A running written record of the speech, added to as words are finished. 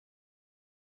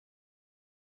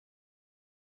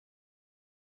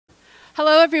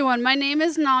Hello, everyone. My name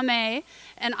is Name,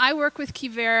 and I work with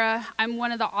Kivera. I'm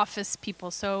one of the office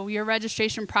people, so your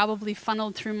registration probably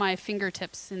funneled through my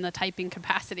fingertips in the typing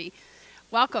capacity.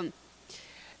 Welcome.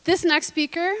 This next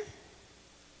speaker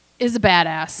is a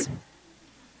badass.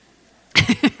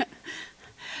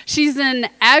 She's an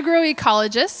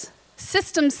agroecologist,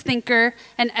 systems thinker,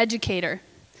 and educator.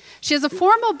 She has a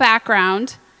formal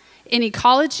background in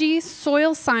ecology,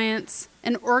 soil science,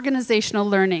 and organizational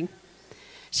learning.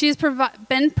 She has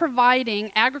been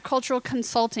providing agricultural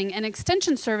consulting and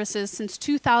extension services since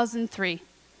 2003.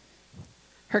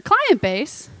 Her client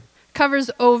base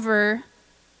covers over,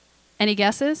 any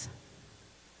guesses?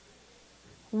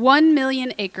 1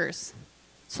 million acres.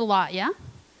 It's a lot, yeah?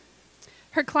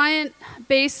 Her client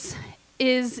base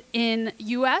is in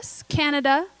US,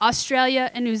 Canada, Australia,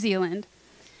 and New Zealand.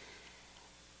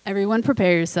 Everyone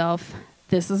prepare yourself.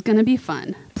 This is gonna be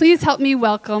fun. Please help me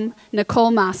welcome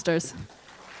Nicole Masters.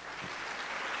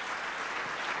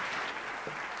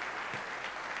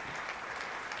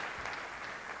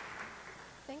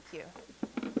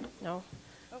 No.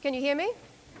 Can you hear me?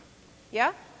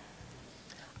 Yeah?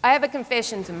 I have a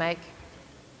confession to make.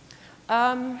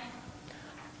 I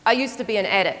used to be an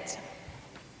addict.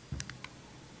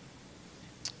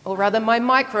 Or rather, my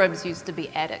microbes used to be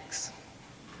addicts.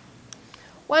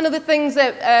 One of the things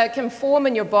that can form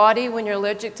in your body when you're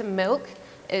allergic to milk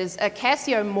is a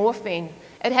casomorphine.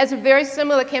 It has a very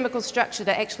similar chemical structure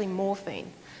to actually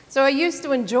morphine. So I used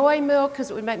to enjoy milk because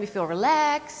it would make me feel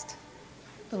relaxed.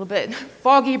 A little bit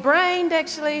foggy-brained,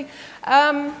 actually,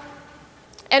 and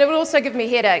it would also give me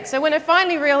headaches. So when I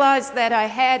finally realized that I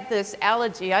had this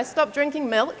allergy, I stopped drinking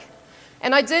milk,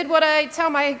 and I did what I tell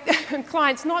my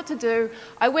clients not to do.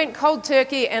 I went cold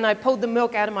turkey, and I pulled the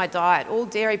milk out of my diet, all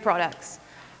dairy products.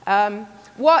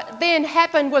 What then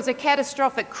happened was a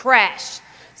catastrophic crash.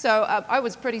 So I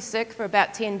was pretty sick for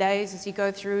about 10 days as you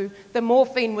go through the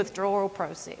morphine withdrawal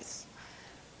process.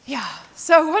 Yeah,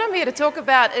 so what I'm here to talk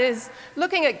about is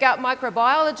looking at gut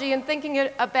microbiology and thinking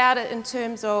about it in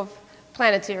terms of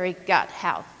planetary gut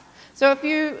health. So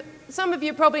some of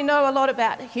you probably know a lot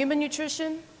about human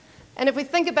nutrition, and if we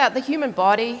think about the human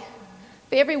body,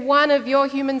 for every one of your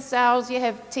human cells, you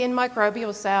have 10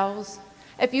 microbial cells.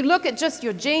 If you look at just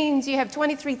your genes, you have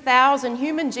 23,000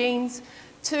 human genes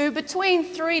to between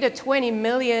 3 to 20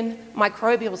 million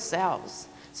microbial cells.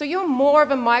 So you're more of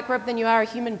a microbe than you are a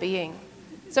human being.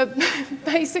 So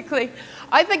basically,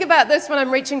 I think about this when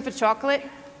I'm reaching for chocolate.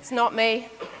 It's not me.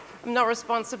 I'm not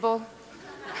responsible.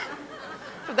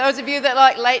 For those of you that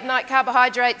like late night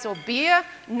carbohydrates or beer,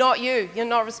 not you. You're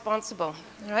not responsible,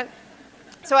 right?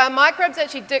 So our microbes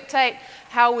actually dictate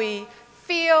how we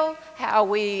feel, how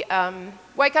we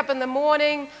wake up in the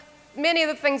morning, many of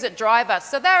the things that drive us.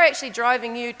 So they're actually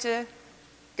driving you to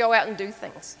go out and do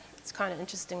things. It's kind of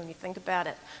interesting when you think about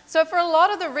it. So for a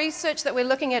lot of the research that we're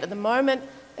looking at the moment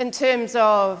in terms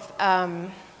of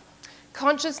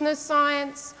consciousness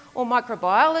science or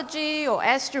microbiology or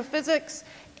astrophysics,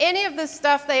 any of this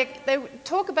stuff, they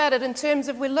talk about it in terms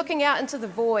of we're looking out into the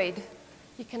void.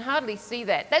 You can hardly see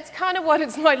that. That's kind of what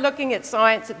it's like looking at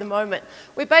science at the moment.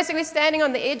 We're basically standing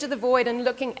on the edge of the void and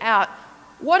looking out.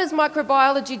 What is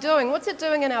microbiology doing? What's it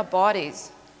doing in our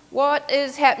bodies? What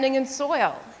is happening in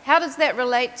soil? How does that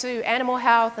relate to animal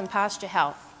health and pasture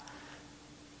health?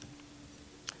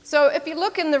 So if you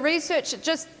look in the research at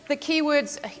just the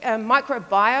keywords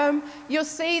microbiome, you'll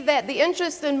see that the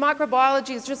interest in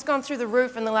microbiology has just gone through the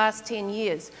roof in the last 10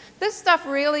 years. This stuff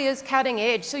really is cutting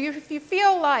edge. So if you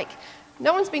feel like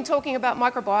no one's been talking about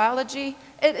microbiology,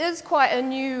 it is quite a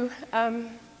new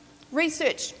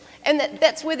research. And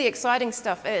that's where the exciting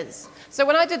stuff is. So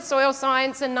when I did soil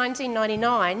science in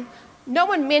 1999, no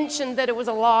one mentioned that it was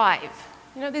alive.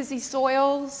 You know, there's these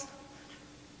soils.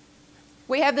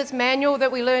 We have this manual that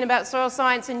we learn about soil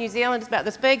science in New Zealand. It's about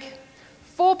this big,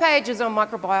 4 pages on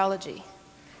microbiology.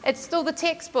 It's still the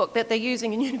textbook that they're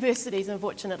using in universities,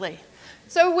 unfortunately.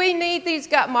 So we need these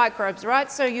gut microbes,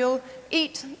 right? So you'll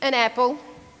eat an apple,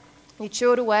 you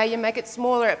chew it away, you make it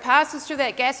smaller, it passes through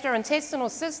that gastrointestinal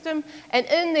system, and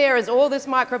in there is all this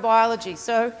microbiology.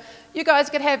 So you guys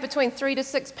could have between 3 to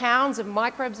 6 pounds of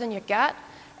microbes in your gut,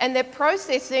 and they're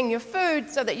processing your food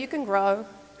so that you can grow.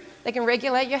 They can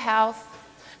regulate your health.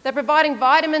 They're providing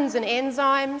vitamins and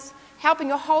enzymes, helping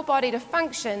your whole body to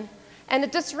function, and the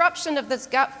disruption of this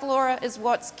gut flora is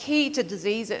what's key to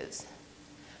diseases.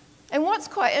 And what's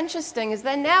quite interesting is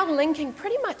they're now linking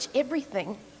pretty much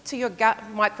everything to your gut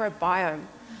microbiome.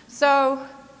 So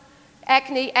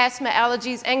acne, asthma,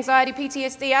 allergies, anxiety,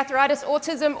 PTSD, arthritis,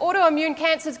 autism, autoimmune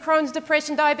cancers, Crohn's,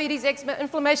 depression, diabetes, eczema,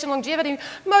 inflammation, longevity,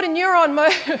 motor neuron,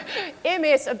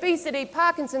 MS, obesity,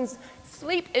 Parkinson's,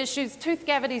 sleep issues, tooth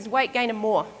cavities, weight gain, and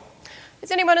more.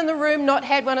 Has anyone in the room not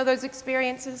had one of those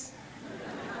experiences?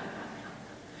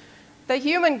 The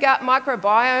human gut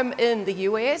microbiome in the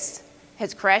US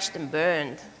has crashed and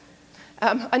burned.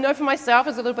 I know for myself, I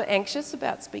was a little bit anxious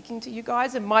about speaking to you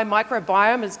guys, and my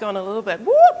microbiome has gone a little bit,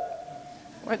 whoop!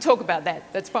 I won't talk about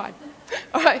that, that's fine.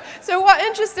 All right, so what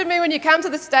interested me when you come to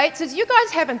the States is you guys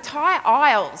have entire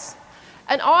aisles.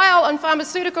 An aisle on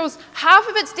pharmaceuticals, half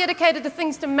of it's dedicated to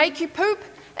things to make you poop,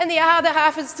 and the other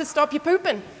half is to stop you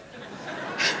pooping.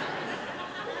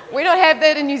 We don't have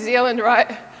that in New Zealand,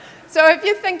 right? So if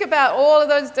you think about all of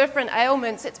those different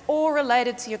ailments, it's all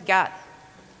related to your gut.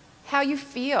 How you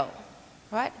feel,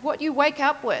 right? What you wake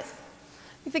up with.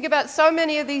 You think about so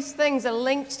many of these things are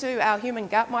linked to our human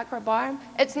gut microbiome.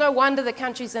 It's no wonder the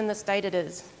country's in the state it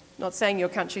is. Not saying your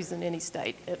country's in any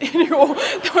state.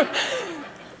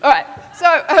 All right,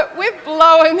 so we've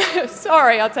blown,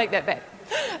 sorry, I'll take that back.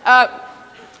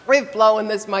 We've blown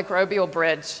this microbial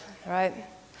bridge, right?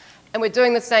 And we're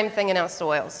doing the same thing in our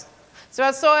soils. So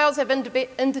our soils have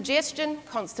indigestion,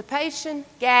 constipation,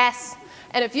 gas,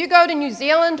 and if you go to New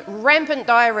Zealand, rampant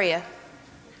diarrhea.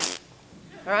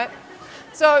 All right?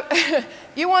 So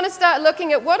you want to start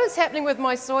looking at what is happening with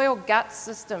my soil gut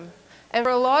system. And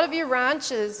for a lot of you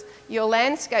ranchers, your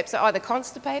landscapes are either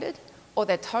constipated or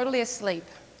they're totally asleep.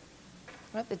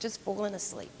 Right? They're just falling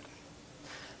asleep.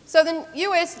 So the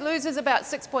US loses about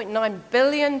 6.9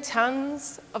 billion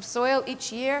tons of soil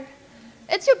each year.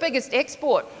 It's your biggest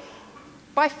export,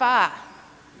 by far.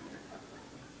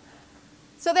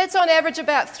 So that's on average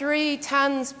about 3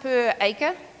 tons per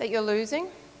acre that you're losing.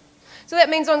 So that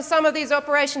means on some of these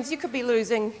operations, you could be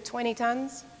losing 20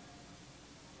 tons.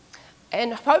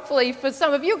 And hopefully for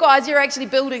some of you guys, you're actually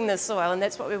building this soil, and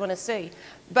that's what we want to see.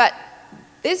 But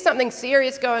there's something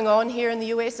serious going on here in the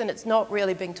US, and it's not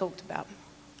really being talked about.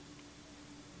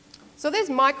 So there's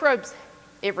microbes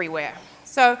everywhere.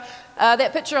 So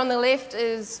that picture on the left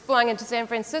is flying into San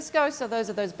Francisco, so those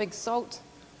are those big salt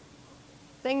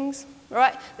things,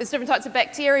 right? There's different types of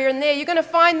bacteria in there. You're going to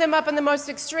find them up in the most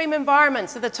extreme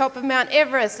environments, at the top of Mount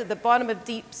Everest, at the bottom of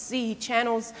deep sea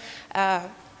channels,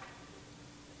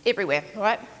 everywhere, all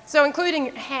right? So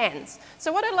including hands.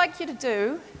 So what I'd like you to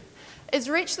do is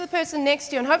reach the person next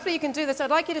to you, and hopefully you can do this. I'd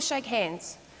like you to shake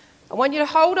hands. I want you to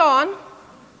hold on.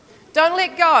 Don't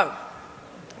let go.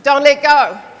 Don't let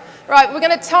go. Right, we're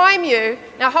going to time you.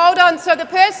 Now hold on. So the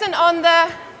person on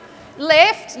the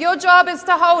left, your job is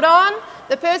to hold on.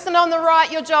 The person on the right,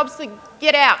 your job is to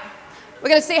get out. We're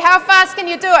going to see how fast can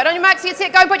you do it. On your marks, get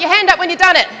set, go, and put your hand up when you've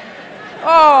done it.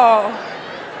 Oh,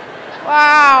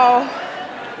 wow.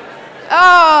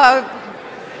 Oh,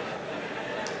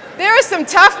 there are some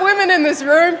tough women in this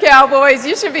room, cowboys.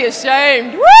 You should be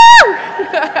ashamed. Woo!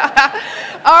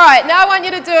 All right, now I want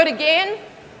you to do it again,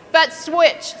 but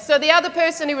switch. So the other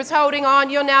person who was holding on,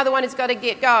 you're now the one who's got to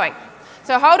get going.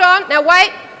 So hold on. Now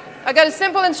wait. I got a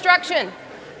simple instruction.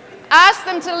 Ask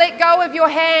them to let go of your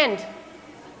hand.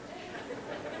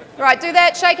 All right, do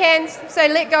that. Shake hands. Say,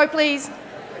 let go, please.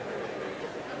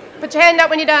 Put your hand up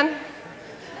when you're done.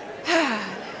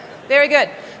 Very good.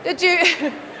 Did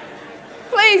you...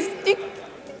 Please,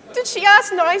 did she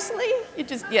ask nicely? You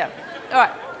just, yeah. All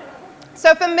right.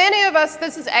 So for many of us,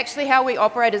 this is actually how we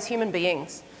operate as human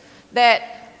beings.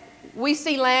 That we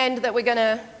see land that we're going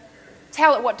to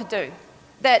tell it what to do.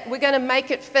 That we're going to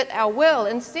make it fit our will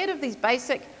instead of these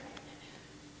basic,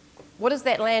 what is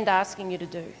that land asking you to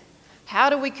do? How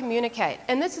do we communicate?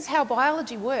 And this is how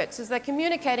biology works, is they're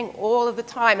communicating all of the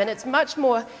time, and it's much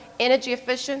more energy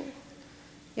efficient.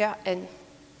 Yeah, and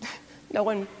no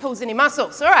one pulls any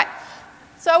muscles. All right.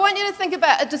 So I want you to think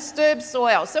about a disturbed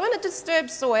soil. So in a disturbed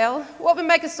soil, what would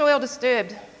make a soil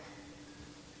disturbed?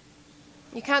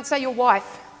 You can't say your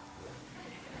wife.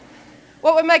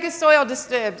 What would make a soil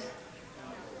disturbed?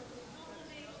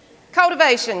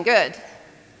 Cultivation, good.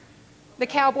 The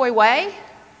cowboy way?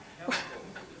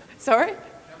 Sorry?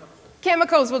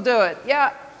 Chemicals will do it,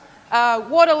 yeah.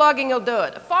 Waterlogging will do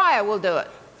it. A fire will do it.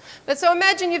 But so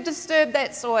imagine you've disturbed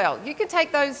that soil. You can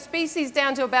take those species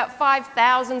down to about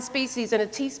 5,000 species in a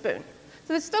teaspoon.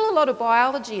 So there's still a lot of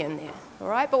biology in there, all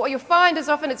right? But what you'll find is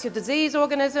often it's your disease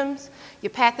organisms,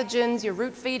 your pathogens, your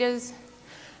root feeders.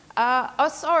 Oh,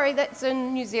 sorry, that's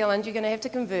in New Zealand. You're going to have to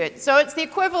convert. So it's the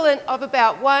equivalent of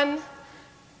about 1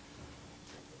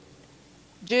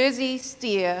 Jersey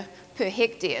steer per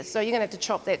hectare. So you're going to have to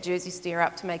chop that Jersey steer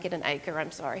up to make it an acre, I'm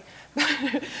sorry.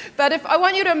 But if I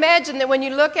want you to imagine that when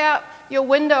you look out your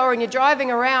window or when you're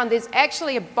driving around, there's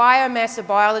actually a biomass of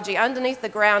biology underneath the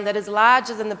ground that is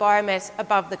larger than the biomass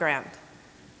above the ground.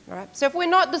 Right? So if we're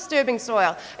not disturbing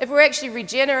soil, if we're actually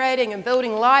regenerating and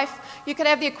building life, you could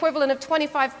have the equivalent of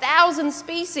 25,000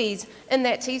 species in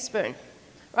that teaspoon.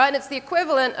 Right? And it's the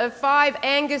equivalent of 5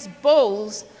 Angus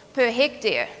bulls per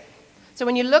hectare. So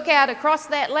when you look out across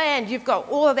that land, you've got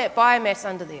all of that biomass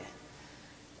under there.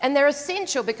 And they're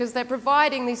essential because they're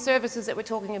providing these services that we're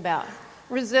talking about.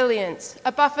 Resilience,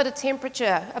 a buffer to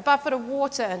temperature, a buffer to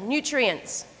water,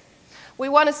 nutrients. We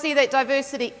want to see that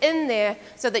diversity in there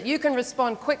so that you can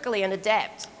respond quickly and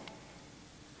adapt.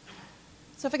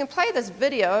 So if I can play this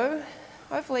video,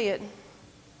 hopefully it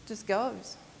just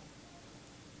goes.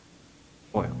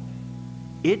 Oil.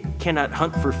 It cannot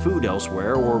hunt for food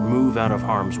elsewhere or move out of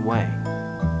harm's way.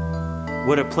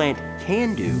 What a plant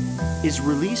can do is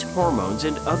release hormones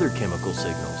and other chemical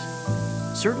signals.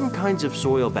 Certain kinds of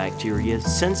soil bacteria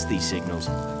sense these signals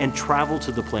and travel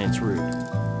to the plant's root.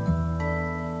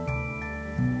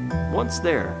 Once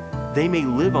there, they may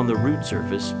live on the root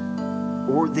surface,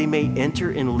 or they may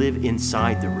enter and live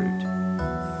inside the root.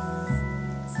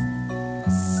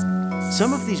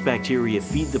 Some of these bacteria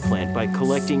feed the plant by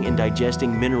collecting and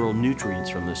digesting mineral nutrients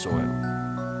from the soil.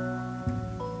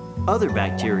 Other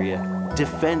bacteria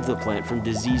defend the plant from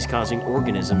disease-causing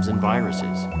organisms and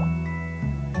viruses.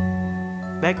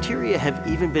 Bacteria have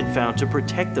even been found to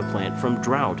protect the plant from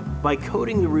drought by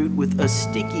coating the root with a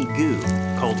sticky goo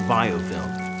called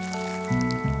biofilm.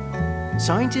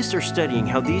 Scientists are studying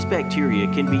how these bacteria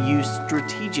can be used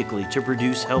strategically to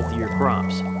produce healthier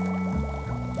crops.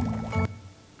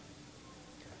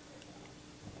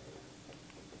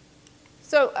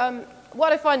 So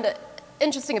what I find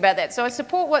interesting about that, so I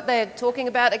support what they're talking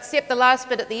about, except the last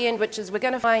bit at the end, which is we're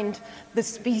going to find the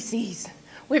species.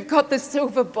 We've got the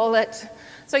silver bullet.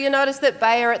 So you notice that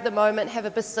Bayer at the moment have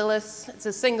a bacillus. It's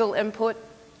a single input.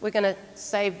 We're going to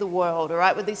save the world, all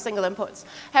right, with these single inputs.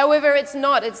 However, it's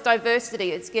not. It's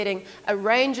diversity. It's getting a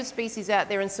range of species out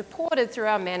there and supported through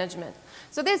our management.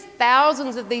 So there's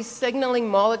thousands of these signaling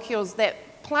molecules that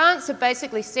plants are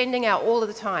basically sending out all of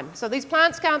the time. So these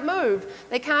plants can't move.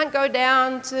 They can't go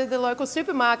down to the local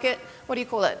supermarket. What do you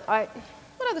call it? What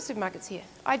are the supermarkets here?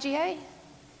 IGA?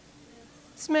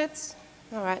 Smith's?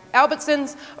 All right,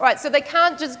 Albertsons. All right, so they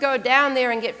can't just go down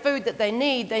there and get food that they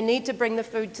need. They need to bring the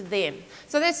food to them.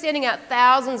 So they're sending out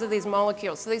thousands of these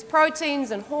molecules. So these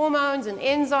proteins and hormones and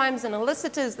enzymes and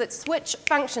elicitors that switch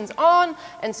functions on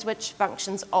and switch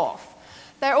functions off.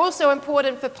 They're also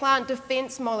important for plant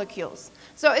defense molecules.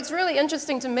 So it's really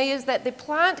interesting to me is that the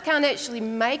plant can't actually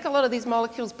make a lot of these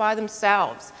molecules by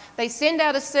themselves. They send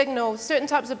out a signal, certain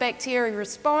types of bacteria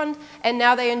respond, and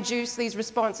now they induce these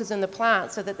responses in the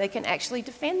plant so that they can actually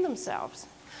defend themselves.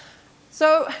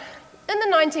 So in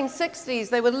the 1960s,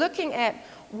 they were looking at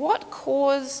what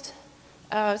caused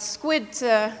squid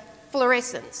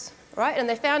fluorescence, right? And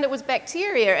they found it was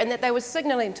bacteria and that they were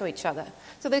signaling to each other.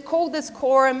 So they called this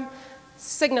quorum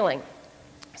signaling.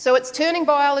 So it's turning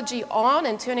biology on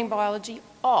and turning biology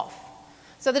off.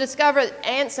 So they discovered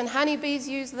ants and honeybees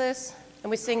use this, and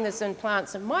we're seeing this in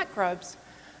plants and microbes.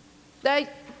 They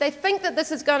think that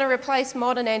this is going to replace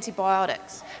modern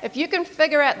antibiotics. If you can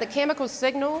figure out the chemical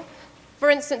signal, for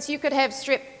instance, you could have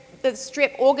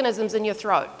strep organisms in your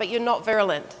throat, but you're not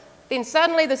virulent. Then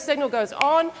suddenly the signal goes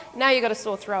on, now you've got a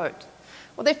sore throat.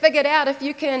 Well, they figured out if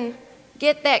you can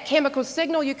get that chemical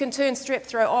signal, you can turn strep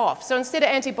throat off. So instead of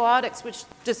antibiotics, which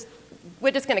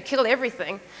we're just going to kill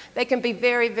everything, they can be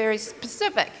very, very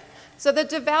specific. So they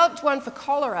developed one for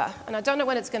cholera, and I don't know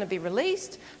when it's going to be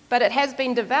released, but it has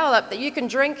been developed that you can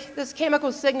drink this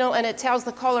chemical signal and it tells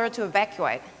the cholera to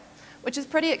evacuate, which is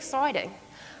pretty exciting.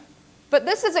 But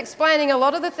this is explaining a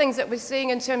lot of the things that we're seeing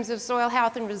in terms of soil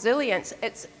health and resilience.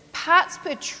 It's parts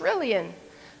per trillion.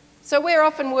 So we're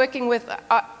often working with,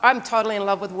 I'm totally in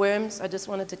love with worms, I just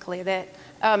wanted to clear that.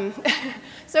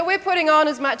 So we're putting on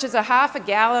as much as a half a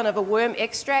gallon of a worm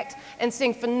extract and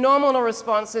seeing phenomenal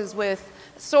responses with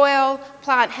soil,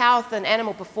 plant health, and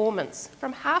animal performance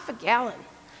from half a gallon.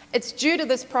 It's due to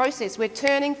this process, we're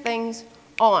turning things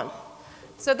on.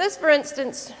 So this, for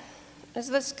instance, is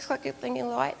this clicker thingy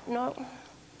light? No?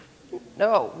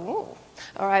 No. Ooh.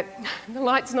 All right, the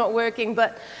light's not working,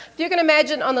 but if you can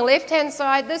imagine on the left-hand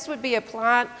side, this would be a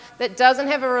plant that doesn't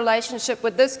have a relationship.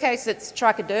 With this case, it's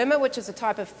trichoderma, which is a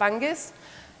type of fungus.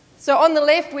 So on the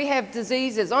left, we have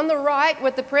diseases. On the right,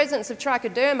 with the presence of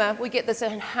trichoderma, we get this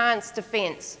enhanced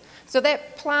defense. So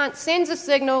that plant sends a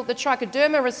signal, the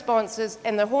trichoderma responses,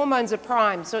 and the hormones are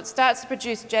primed. So it starts to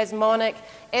produce jasmonic,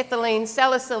 ethylene,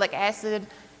 salicylic acid,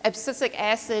 abscisic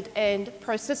acid, and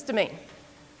procystamine.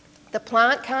 The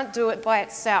plant can't do it by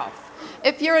itself.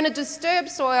 If you're in a disturbed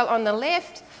soil on the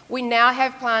left, we now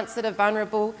have plants that are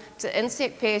vulnerable to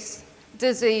insect pests,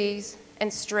 disease,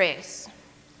 and stress.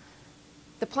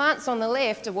 The plants on the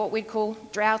left are what we call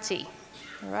droughty,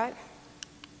 all right?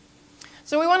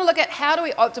 So we want to look at how do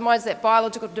we optimize that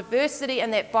biological diversity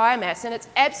and that biomass, and it's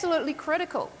absolutely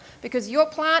critical because your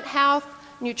plant health,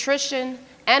 nutrition,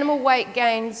 animal weight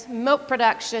gains, milk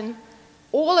production,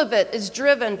 all of it is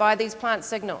driven by these plant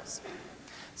signals.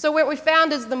 So what we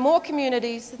found is the more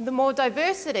communities, the more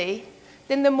diversity,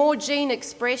 then the more gene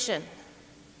expression,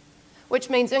 which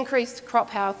means increased crop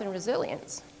health and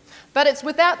resilience. But it's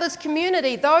without this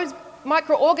community, those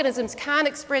microorganisms can't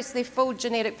express their full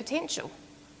genetic potential.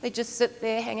 They just sit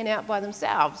there hanging out by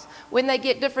themselves. When they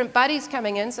get different buddies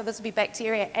coming in, so this would be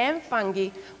bacteria and fungi,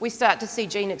 we start to see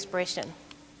gene expression.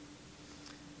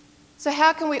 So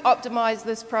how can we optimize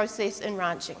this process in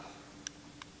ranching?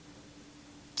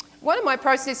 One of my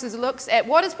processes looks at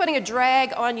what is putting a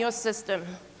drag on your system.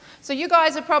 So you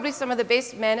guys are probably some of the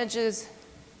best managers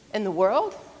in the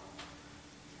world.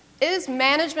 Is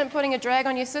management putting a drag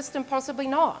on your system? Possibly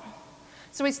not.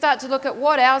 So we start to look at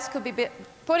what else could be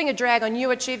putting a drag on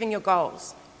you achieving your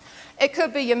goals. It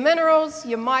could be your minerals,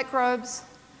 your microbes,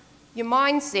 your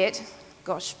mindset.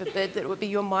 Gosh forbid that it would be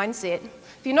your mindset.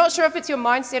 If you're not sure if it's your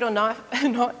mindset or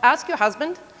not, ask your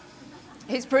husband.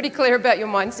 He's pretty clear about your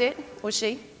mindset, or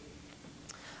she.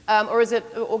 Or is it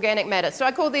organic matter? So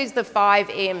I call these the 5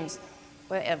 M's.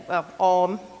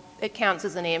 Well, it counts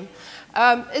as an M.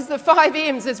 Is the 5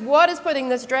 M's, is what is putting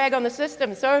this drag on the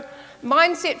system. So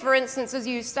mindset, for instance, is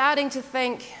you starting to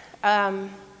think, I've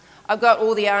got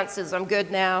all the answers, I'm good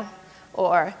now.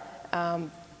 Or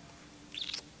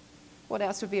what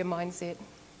else would be a mindset?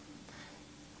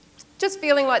 Just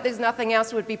feeling like there's nothing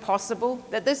else would be possible,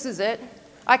 that this is it.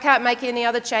 I can't make any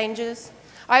other changes.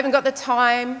 I haven't got the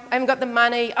time, I haven't got the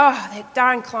money. Oh, that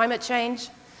darn climate change.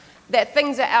 That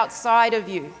things are outside of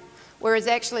you. Whereas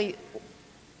actually,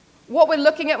 what we're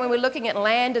looking at when we're looking at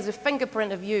land is a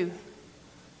fingerprint of you,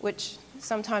 which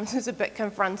sometimes is a bit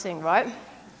confronting, right?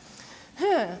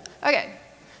 Okay,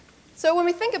 so when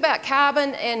we think about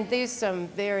carbon, and there's some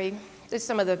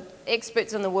of the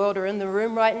experts in the world are in the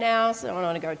room right now, so I don't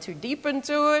want to go too deep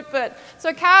into it, but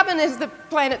so carbon is the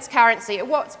planet's currency. It's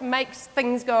what makes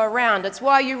things go around. It's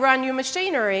why you run your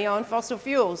machinery on fossil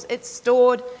fuels. It's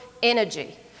stored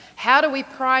energy. How do we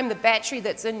prime the battery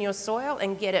that's in your soil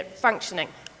and get it functioning?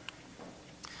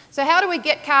 So how do we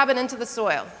get carbon into the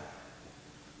soil?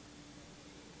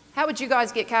 How would you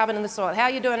guys get carbon in the soil? How are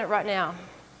you doing it right now?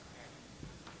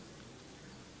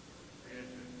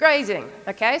 Grazing.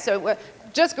 Okay, so we're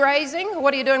just grazing.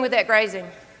 What are you doing with that grazing?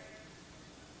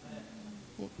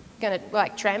 You're going to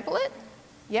like trample it?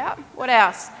 Yeah. What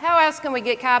else? How else can we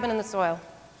get carbon in the soil?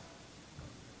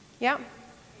 Yeah.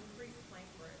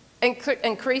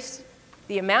 Increase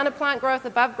the amount of plant growth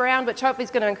above ground, which hopefully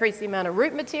is going to increase the amount of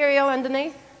root material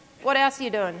underneath. What else are you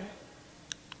doing?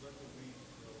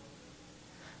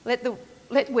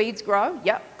 Let weeds grow.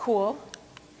 Yep, cool.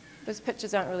 Those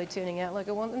pictures aren't really turning out like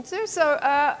I want them to. So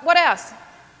what else?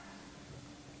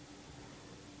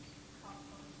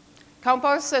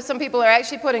 Compost. So some people are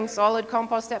actually putting solid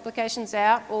compost applications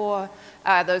out, or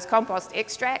those compost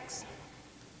extracts.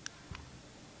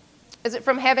 Is it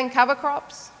from having cover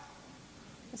crops?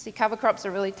 You see, cover crops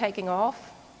are really taking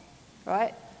off,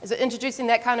 right? Is it introducing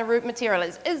that kind of root material?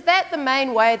 Is that the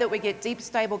main way that we get deep,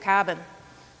 stable carbon?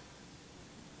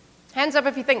 Hands up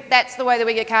if you think that's the way that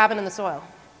we get carbon in the soil.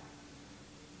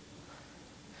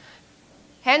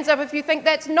 Hands up if you think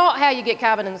that's not how you get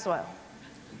carbon in the soil.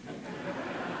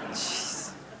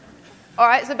 Jeez. All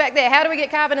right, so back there, how do we get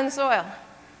carbon in the soil?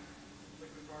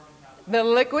 The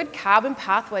liquid carbon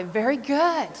pathway. Very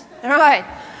good. All right.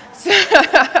 So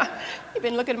you've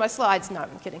been looking at my slides. No,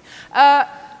 I'm kidding.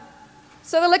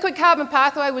 So the liquid carbon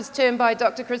pathway was termed by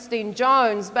Dr. Christine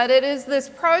Jones, but it is this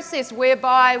process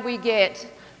whereby we get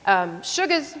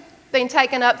sugars being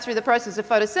taken up through the process of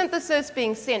photosynthesis,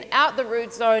 being sent out the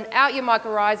root zone, out your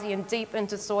mycorrhizae, and deep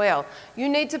into soil. You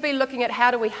need to be looking at how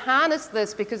do we harness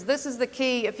this, because this is the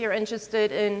key if you're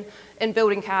interested in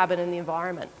building carbon in the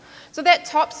environment. So that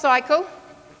top cycle,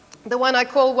 the one I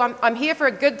call I'm here for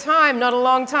a good time, not a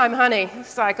long time, honey,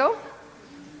 cycle,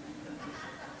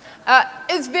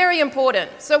 is very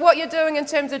important. So what you're doing in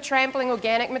terms of trampling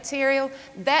organic material,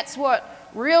 that's what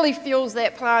really fuels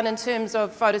that plant in terms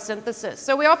of photosynthesis.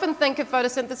 So we often think of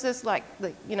photosynthesis like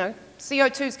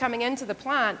CO2 is coming into the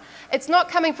plant. It's not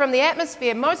coming from the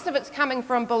atmosphere. Most of it's coming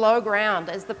from below ground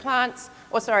as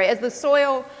the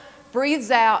soil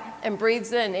breathes out and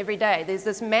breathes in every day. There's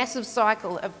this massive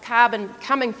cycle of carbon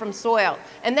coming from soil,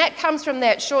 and that comes from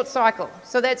that short cycle.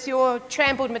 So that's your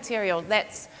trampled material.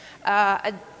 That's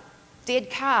a dead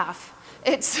calf.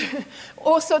 It's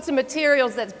all sorts of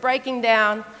materials that's breaking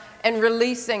down and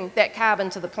releasing that carbon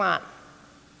to the plant.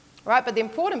 Right? But the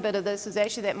important bit of this is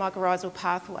actually that mycorrhizal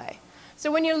pathway.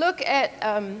 So when you look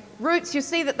at roots, you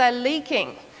see that they're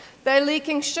leaking. They're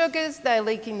leaking sugars, they're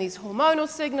leaking these hormonal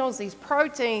signals, these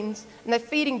proteins, and they're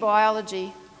feeding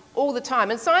biology all the time.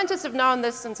 And scientists have known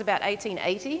this since about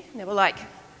 1880. They were like,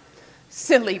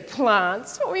 silly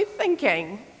plants, what were you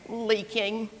thinking?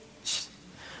 Leaking.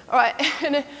 All right,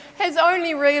 and it has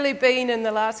only really been in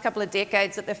the last couple of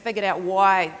decades that they've figured out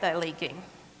why they're leaking.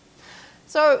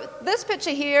 So this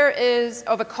picture here is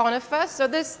of a conifer. So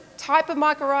this type of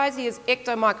mycorrhizae is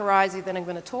ectomycorrhizae that I'm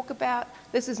going to talk about.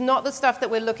 This is not the stuff that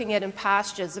we're looking at in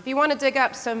pastures. If you want to dig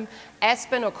up some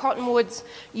aspen or cottonwoods,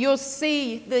 you'll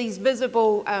see these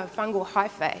visible fungal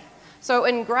hyphae. So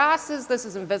in grasses, this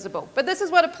is invisible. But this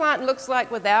is what a plant looks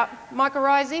like without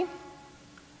mycorrhizae.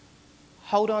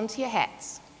 Hold on to your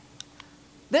hats.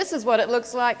 This is what it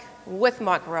looks like with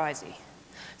mycorrhizae.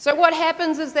 So what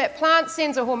happens is that plant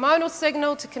sends a hormonal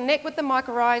signal to connect with the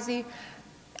mycorrhizae,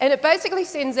 and it basically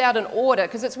sends out an order,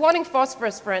 because it's wanting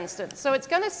phosphorus, for instance. So it's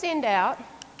going to send out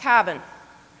carbon,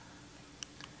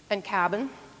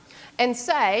 and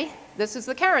say, this is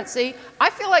the currency, I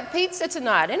feel like pizza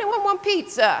tonight. Anyone want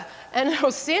pizza? And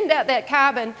it'll send out that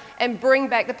carbon and bring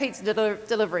back the pizza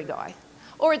delivery guy.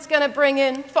 Or it's going to bring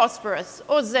in phosphorus,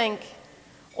 or zinc,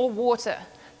 or water.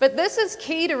 But this is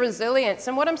key to resilience,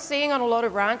 and what I'm seeing on a lot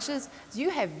of ranches is you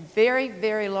have very,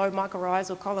 very low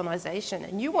mycorrhizal colonization,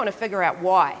 and you want to figure out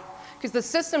why. Because the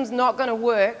system's not going to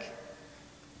work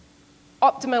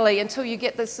optimally until you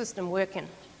get this system working.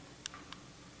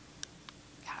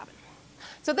 Carbon.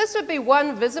 So this would be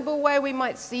one visible way we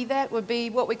might see that, would be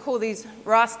what we call these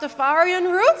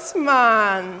Rastafarian roots,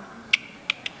 man.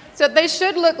 So they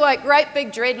should look like great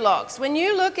big dreadlocks. When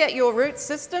you look at your root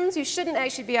systems, you shouldn't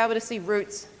actually be able to see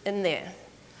roots in there.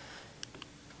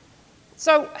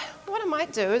 So what I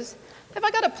might do is, have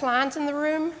I got a plant in the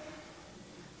room?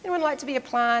 Anyone like to be a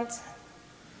plant?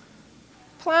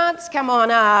 Plants, come on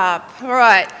up. All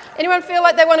right. Anyone feel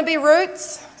like they want to be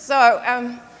roots? So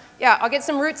yeah, I'll get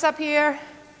some roots up here.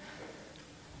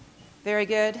 Very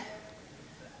good.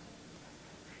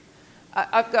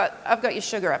 I've got your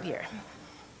sugar up here.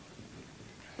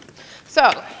 So,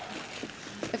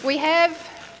 if we have,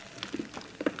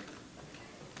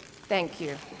 thank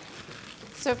you.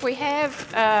 So if we have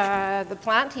the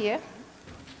plant here,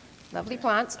 lovely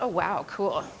plants, oh wow,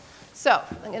 cool. So,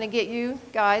 I'm going to get you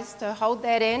guys to hold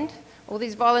that end, all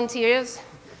these volunteers,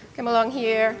 come along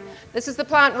here. This is the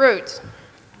plant root.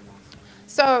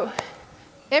 So,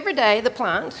 every day the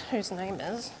plant, whose name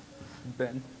is?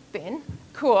 Ben,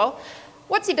 cool.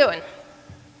 What's he doing?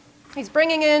 He's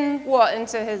bringing in what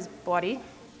into his body?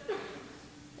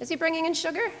 Is he bringing in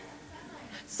sugar?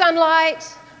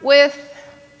 Sunlight with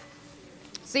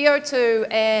CO2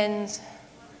 and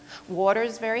water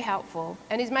is very helpful.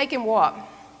 And he's making what?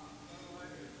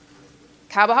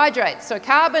 Carbohydrates. So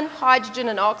carbon, hydrogen,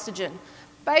 and oxygen.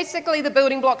 Basically the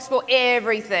building blocks for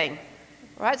everything.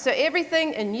 Right? So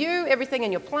everything in you, everything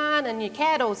in your plant and your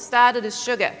cattle started as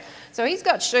sugar. So he's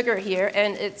got sugar here,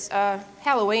 and it's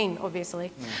Halloween,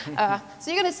 obviously. So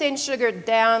you're going to send sugar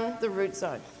down the root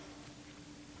zone.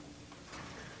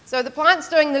 So the plant's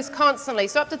doing this constantly.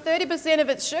 So up to 30% of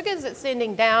its sugars, it's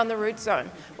sending down the root zone.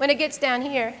 When it gets down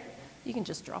here, you can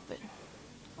just drop it.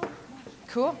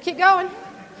 Cool. Keep going.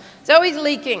 It's always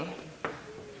leaking.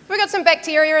 Have we got some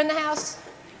bacteria in the house?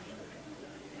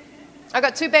 I've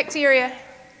got 2 bacteria.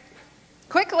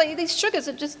 Quickly, these sugars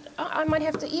are just, I might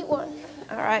have to eat one.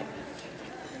 All right.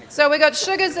 So we got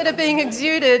sugars that are being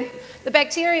exuded. The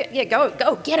bacteria, yeah,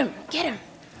 go, get them.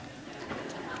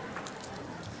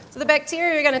 So the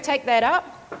bacteria are going to take that up.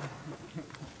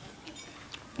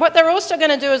 What they're also going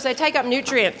to do is they take up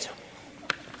nutrients.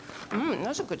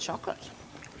 Those are good chocolates.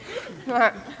 All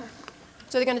right.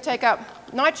 So they're going to take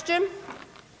up nitrogen,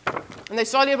 and they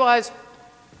solubilize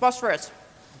phosphorus.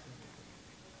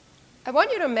 I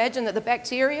want you to imagine that the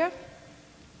bacteria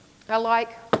are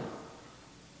like,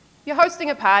 you're hosting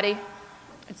a party,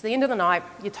 it's the end of the night,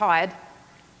 you're tired,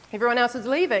 everyone else is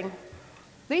leaving.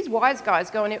 These wise guys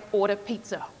go and order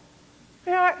pizza.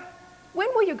 You're like, when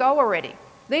will you go already?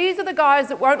 These are the guys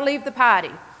that won't leave the party.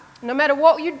 No matter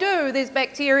what you do, there's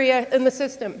bacteria in the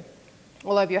system.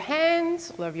 All over your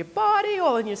hands, all over your body,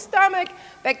 all in your stomach,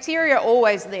 bacteria are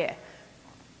always there.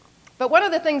 But one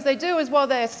of the things they do is while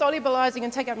they're solubilizing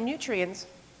and take up nutrients,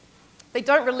 they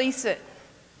don't release it.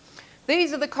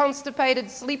 These are the constipated,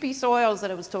 sleepy soils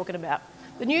that I was talking about.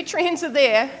 The nutrients are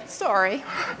there, sorry.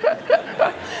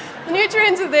 The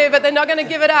nutrients are there, but they're not going to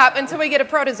give it up until we get a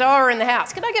protozoa in the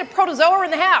house. Can I get a protozoa in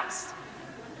the house?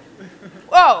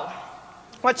 Whoa,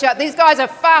 watch out, these guys are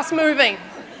fast moving.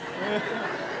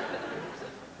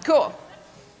 Cool.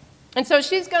 And so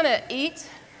she's going to eat,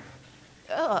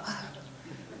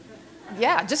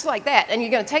 yeah, just like that. And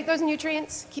you're going to take those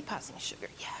nutrients, keep passing sugar,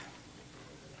 yeah.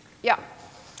 Yeah.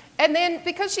 And then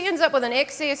because she ends up with an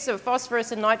excess of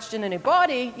phosphorus and nitrogen in her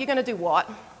body, you're going to do what?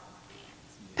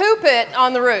 Poop it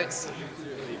on the roots.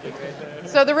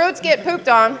 So the roots get pooped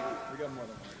on.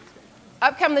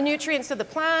 Up come the nutrients to the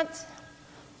plant.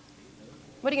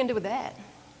 What are you going to do with that?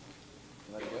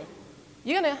 Let it go.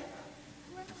 You're going to...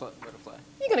 Butterfly.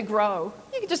 You're going to grow.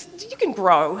 You can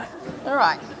grow. All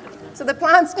right. So the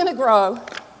plant's going to grow.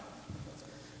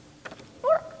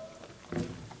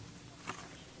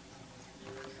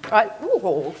 All right.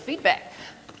 Ooh, feedback.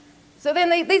 So then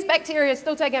these bacteria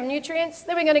still take up nutrients.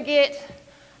 Then we're going to get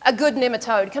a good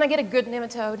nematode. Can I get a good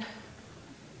nematode?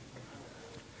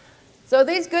 So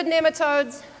these good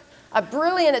nematodes are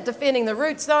brilliant at defending the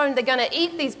root zone. They're going to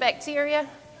eat these bacteria.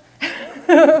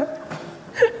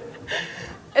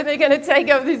 And they're going to take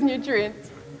up these nutrients.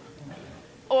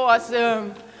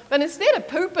 Awesome. But instead of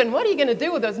pooping, what are you going to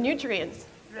do with those nutrients?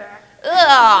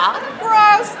 Ugh,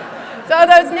 gross. So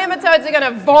those nematodes are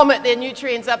going to vomit their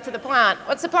nutrients up to the plant.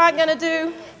 What's the plant going to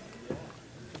do?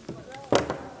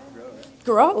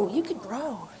 Grow. You could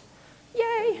grow.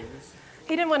 Yay.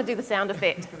 He didn't want to do the sound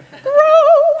effect.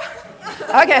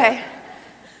 Grow. Okay.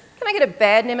 Can I get a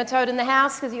bad nematode in the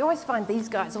house? Because you always find these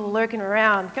guys all lurking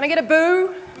around. Can I get a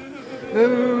boo?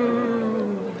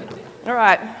 Boo. All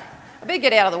right. I better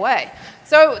get out of the way.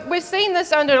 So we've seen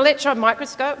this under electron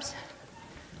microscopes.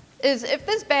 Is if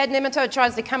this bad nematode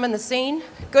tries to come in the scene,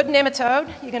 good nematode,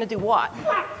 you're going to do what?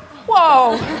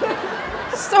 Whoa.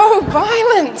 So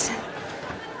violent.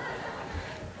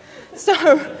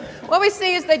 So what we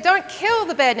see is they don't kill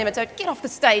the bad nematode. Get off the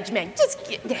stage, man. Just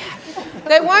get down.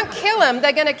 They won't kill him.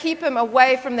 They're going to keep him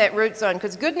away from that root zone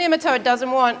because good nematode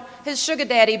doesn't want his sugar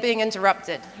daddy being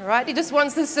interrupted, all right? He just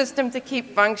wants the system to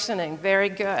keep functioning. Very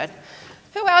good.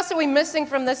 Who else are we missing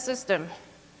from this system?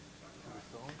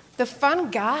 The fun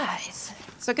guys.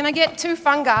 So can I get 2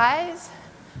 fun guys?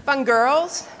 Fun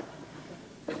girls?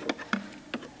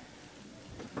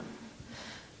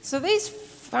 So these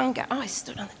fungi, oh, I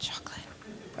stood on the chocolate.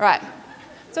 All right,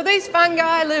 so these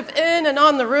fungi live in and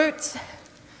on the roots.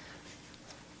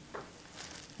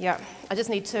 Yeah, I just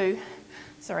need 2.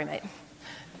 Sorry, mate.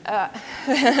 Oh,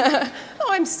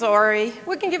 I'm sorry.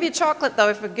 We can give you chocolate, though,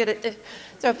 if we get it.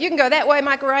 So if you can go that way,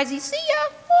 mycorrhizae, see ya.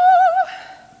 Oh.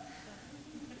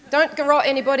 Don't garrot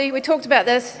anybody. We talked about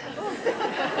this.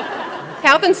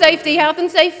 Health and safety, health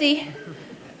and safety.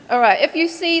 All right, if you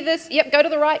see this, yep, go to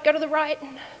the right, go to the right.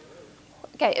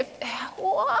 Okay,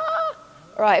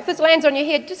 all right, if this lands on your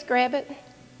head, just grab it.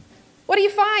 What do you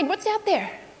find? What's out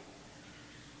there?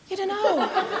 You don't know.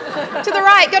 To the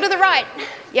right, go to the right.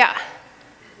 Yeah.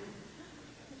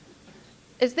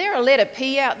 Is there a letter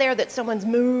P out there that someone's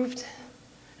moved?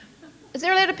 Is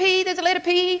there a letter P? There's a letter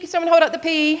P. Someone hold up the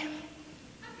P.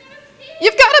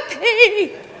 You've got a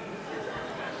P.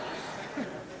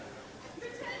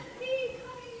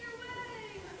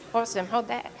 Awesome, hold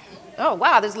that. Oh,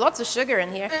 wow, there's lots of sugar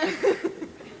in here.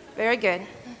 Very good.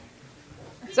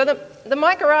 So the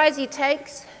mycorrhizae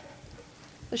takes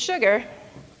the sugar.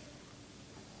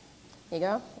 Here you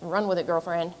go. Run with it,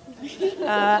 girlfriend.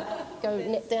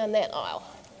 Go down that aisle.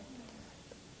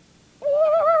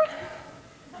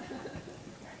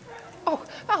 Oh,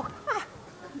 ah.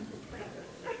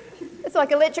 It's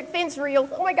like electric fence reel.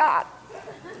 Oh, my God.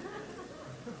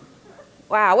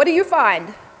 Wow, what do you find?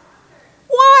 Water!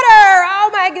 Oh,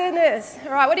 my goodness.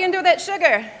 All right, what are you going to do with that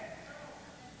sugar?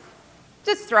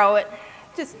 Just throw it.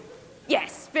 Just,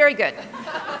 yes, very good.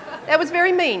 That was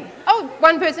very mean. Oh,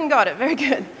 one person got it. Very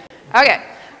good. Okay,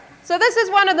 so this is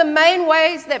one of the main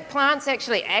ways that plants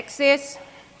actually access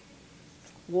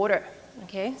water.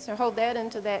 Okay, so hold that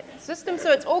into that system.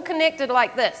 So it's all connected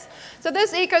like this. So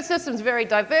this ecosystem is very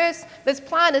diverse. This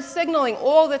plant is signaling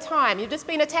all the time. You've just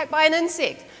been attacked by an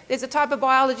insect. There's a type of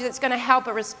biology that's going to help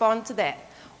it respond to that.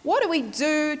 What do we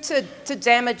do to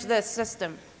damage this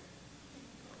system?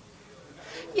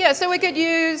 Yeah, so we could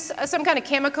use some kind of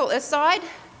chemical aside.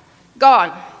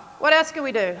 Gone. What else could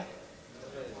we do?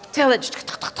 Tillage.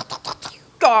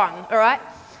 Gone, all right?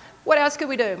 What else could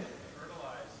we do?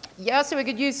 Yeah, so we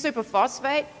could use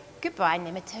superphosphate. Goodbye,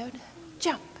 nematode.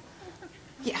 Jump.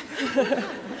 Yeah.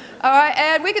 All right,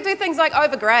 and we could do things like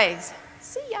overgraze.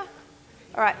 See ya.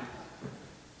 All right.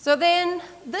 So then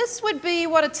this would be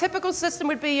what a typical system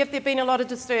would be if there'd been a lot of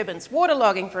disturbance.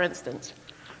 Waterlogging, for instance.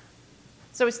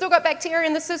 So we've still got bacteria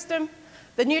in the system.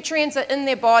 The nutrients are in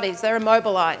their bodies. They're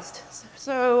immobilized.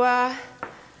 So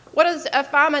what is a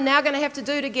farmer now going to have to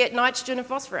do to get nitrogen and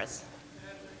phosphorus?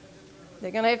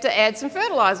 They're going to have to add some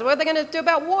fertilizer. What are they going to do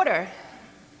about water?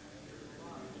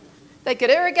 They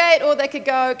could irrigate, or they could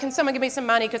go, can someone give me some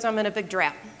money because I'm in a big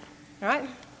drought? All right?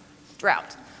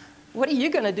 Drought. What are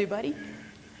you going to do, buddy?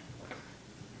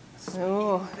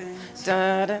 Oh,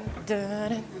 dun,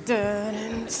 dun,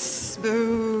 dun, dun,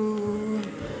 boo.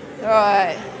 All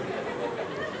right.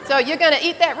 So you're going to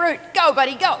eat that root. Go,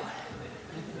 buddy, go.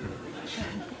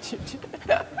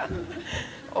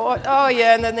 Oh,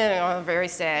 yeah, and then, oh, very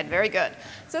sad. Very good.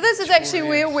 So this is actually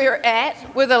where we're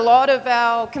at with a lot of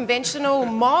our conventional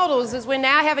models, is we're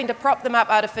now having to prop them up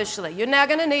artificially. You're now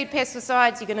going to need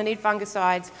pesticides, you're going to need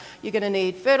fungicides, you're going to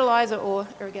need fertilizer or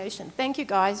irrigation. Thank you,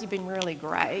 guys. You've been really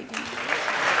great.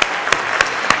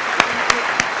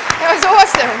 That was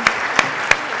awesome.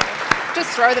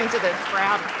 Just throw them to the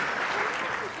crowd.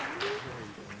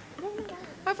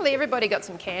 Hopefully everybody got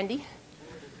some candy.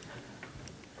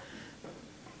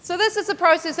 So this is the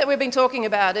process that we've been talking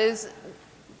about, is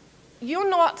you're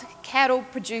not cattle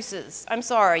producers. I'm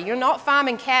sorry, you're not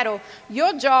farming cattle.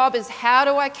 Your job is, how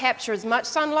do I capture as much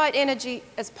sunlight energy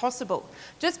as possible?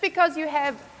 Just because you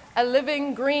have a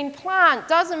living green plant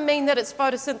doesn't mean that it's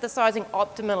photosynthesizing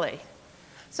optimally.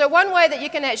 So one way that you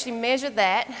can actually measure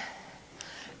that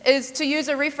is to use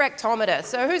a refractometer.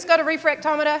 So who's got a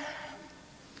refractometer?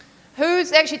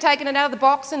 Who's actually taken it out of the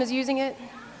box and is using it?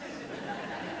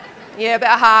 Yeah,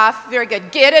 about half. Very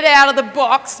good. Get it out of the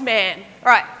box, man.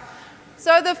 All right.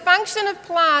 So the function of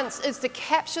plants is to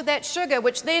capture that sugar,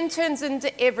 which then turns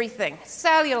into everything.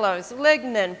 Cellulose,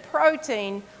 lignin,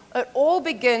 protein, it all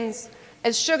begins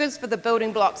as sugars for the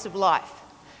building blocks of life.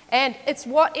 And it's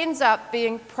what ends up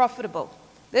being profitable.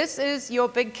 This is your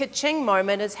big ka-ching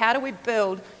moment, is how do we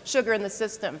build sugar in the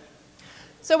system?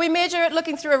 So we measure it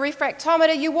looking through a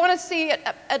refractometer. You want to see it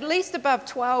at least above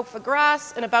 12 for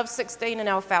grass and above 16 in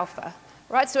alfalfa.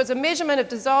 Right? So it's a measurement of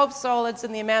dissolved solids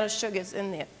and the amount of sugars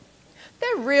in there.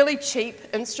 They're really cheap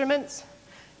instruments.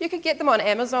 You could get them on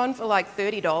Amazon for like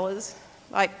 $30.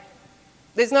 Like,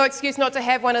 there's no excuse not to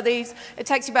have one of these. It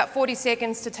takes you about 40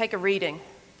 seconds to take a reading.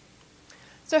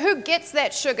 So who gets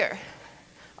that sugar?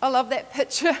 I love that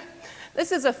picture.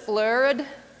 This is a florid.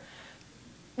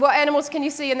 What animals can you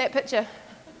see in that picture?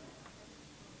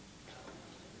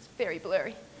 It's very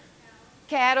blurry.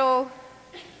 Cattle,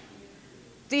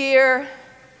 deer,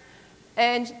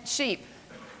 and sheep.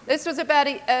 This was about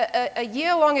a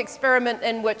year-long experiment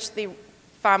in which the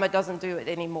farmer doesn't do it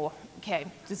anymore. Okay,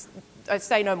 just I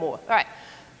say no more. All right.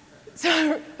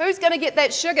 So who's going to get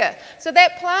that sugar? So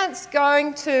that plant's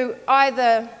going to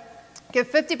either give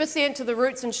 50% to the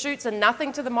roots and shoots and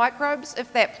nothing to the microbes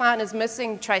if that plant is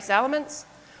missing trace elements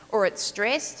or it's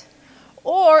stressed,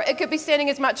 or it could be sending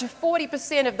as much as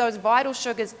 40% of those vital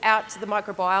sugars out to the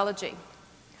microbiology.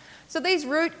 So these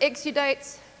root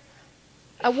exudates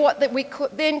are what that we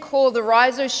then call the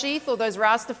rhizosheath, or those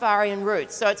Rastafarian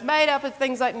roots. So it's made up of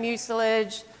things like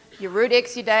mucilage, your root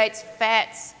exudates,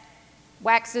 fats,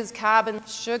 waxes, carbon,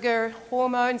 sugar,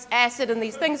 hormones, acid, and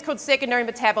these things called secondary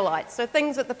metabolites. So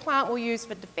things that the plant will use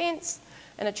for defense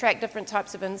and attract different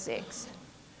types of insects.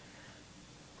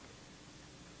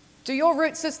 Do your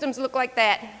root systems look like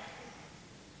that?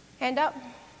 Hand up.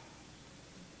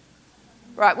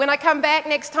 Right, when I come back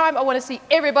next time, I want to see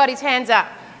everybody's hands up.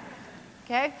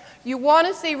 Okay? You want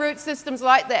to see root systems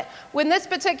like that. When this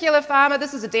particular farmer,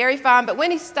 this is a dairy farm, but when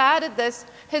he started this,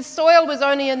 his soil was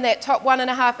only in that top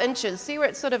 1.5 inches. See where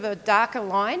it's sort of a darker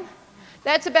line?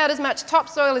 That's about as much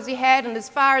topsoil as he had and as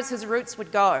far as his roots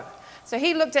would go. So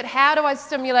he looked at, how do I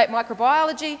stimulate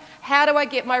microbiology? How do I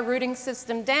get my rooting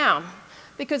system down?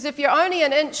 Because if you're only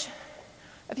an inch,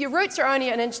 if your roots are only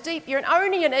an inch deep, you're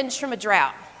only an inch from a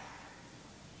drought.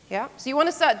 Yeah? So you want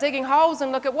to start digging holes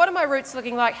and look at, what are my roots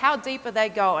looking like? How deep are they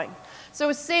going? So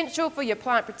essential for your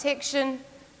plant protection,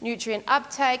 nutrient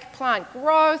uptake, plant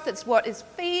growth. It's what is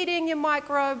feeding your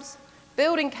microbes,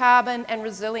 building carbon and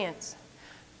resilience.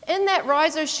 In that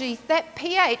rhizosheath, that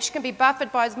pH can be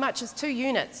buffered by as much as 2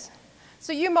 units.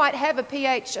 So you might have a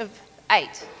pH of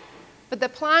 8, but the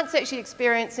plant's actually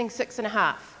experiencing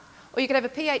 6.5. Or you could have a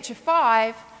pH of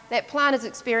 5, that plant is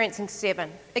experiencing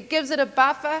 7. It gives it a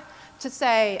buffer to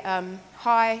say,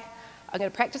 hi, I'm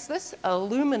going to practice this,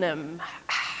 aluminum.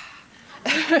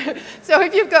 So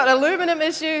if you've got aluminum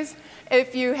issues,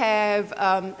 if you have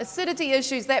acidity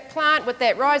issues, that plant with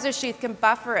that rhizosheath can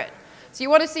buffer it. So you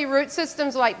want to see root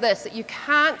systems like this, that you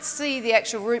can't see the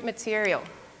actual root material.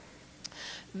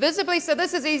 Visibly, so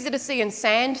this is easy to see in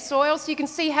sand soil, so you can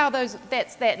see how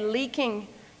that's that leaking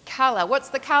color. What's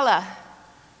the color?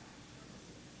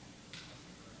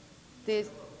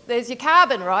 There's your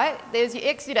carbon, right? There's your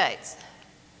exudates.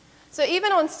 So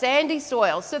even on sandy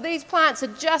soil, so these plants are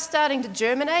just starting to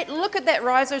germinate. Look at that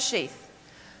rhizosheath.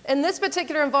 In this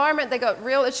particular environment, they got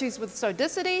real issues with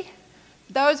sodicity.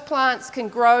 Those plants can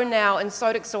grow now in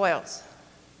sodic soils.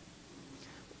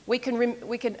 We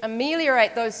can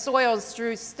ameliorate those soils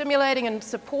through stimulating and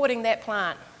supporting that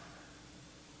plant.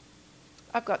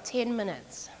 I've got 10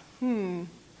 minutes.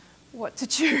 What to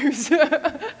choose?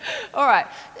 All right.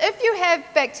 If you have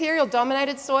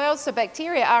bacterial-dominated soils, so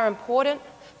bacteria are important,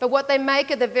 but what they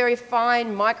make are the very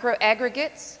fine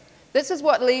micro-aggregates. This is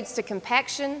what leads to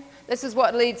compaction. This is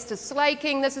what leads to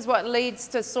slaking. This is what leads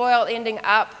to soil ending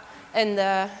up in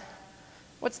the,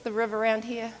 what's the river around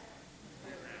here?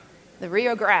 The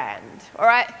Rio Grande, all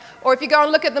right? Or if you go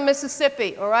and look at the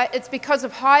Mississippi, all right? It's because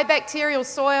of high bacterial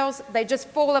soils, they just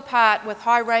fall apart with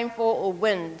high rainfall or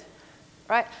wind,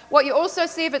 right? What you also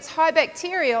see, if it's high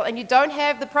bacterial and you don't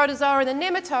have the protozoa and the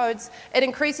nematodes, it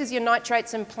increases your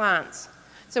nitrates in plants.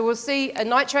 So we'll see a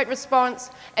nitrate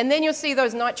response, and then you'll see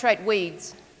those nitrate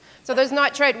weeds. So those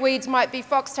nitrate weeds might be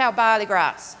foxtail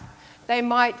barleygrass. They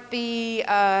might be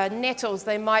nettles.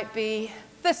 They might be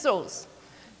thistles.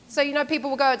 So, you know, people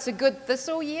will go, it's a good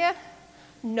thistle year.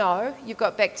 No, you've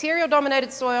got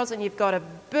bacterial-dominated soils and you've got a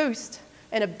boost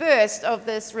and a burst of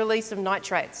this release of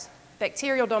nitrates.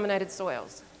 Bacterial-dominated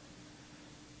soils.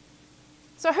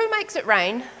 So who makes it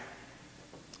rain?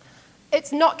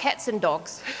 It's not cats and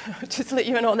dogs, just to let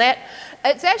you in on that.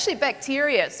 It's actually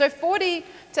bacteria. So 40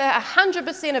 to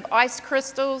 100% of ice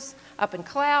crystals up in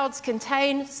clouds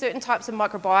contain certain types of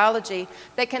microbiology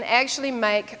that can actually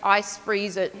make ice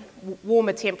freeze at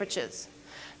warmer temperatures.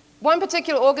 One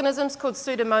particular organism is called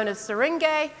Pseudomonas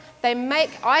syringae. They make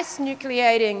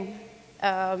ice-nucleating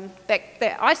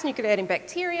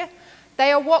bacteria.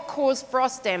 They are what cause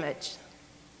frost damage,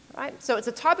 right? So it's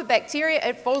a type of bacteria,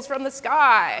 it falls from the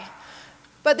sky.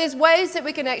 But there's ways that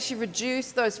we can actually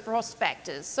reduce those frost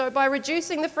factors. So by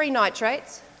reducing the free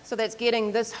nitrates, so that's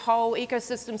getting this whole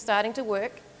ecosystem starting to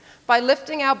work, by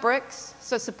lifting our bricks,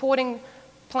 so supporting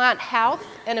plant health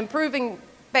and improving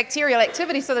bacterial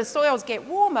activity so the soils get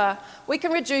warmer, we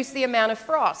can reduce the amount of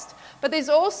frost. But there's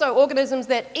also organisms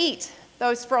that eat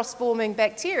those frost-forming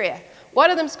bacteria.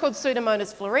 One of them is called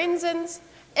Pseudomonas fluorescens.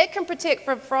 It can protect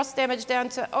from frost damage down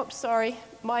to,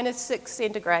 -6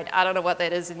 centigrade. I don't know what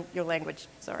that is in your language,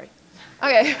 sorry.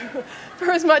 Okay,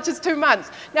 for as much as 2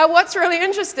 months. Now what's really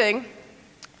interesting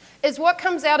is what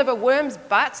comes out of a worm's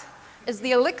butt is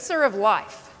the elixir of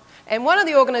life. And one of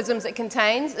the organisms it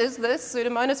contains is this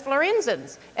Pseudomonas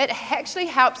fluorescens. It actually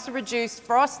helps to reduce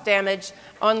frost damage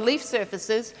on leaf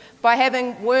surfaces by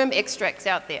having worm extracts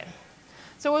out there.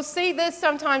 So we'll see this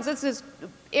sometimes. This is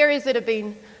areas that have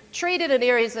been treated and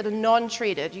areas that are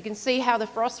non-treated. You can see how the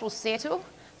frost will settle.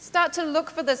 Start to look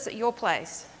for this at your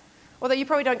place. Although you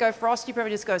probably don't go frost, you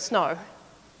probably just go snow.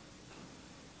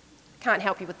 Can't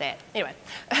help you with that. Anyway,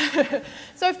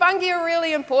 so fungi are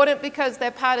really important because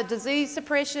they're part of disease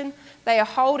suppression. They are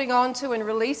holding on to and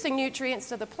releasing nutrients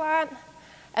to the plant,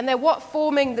 and they're what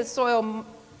forming the soil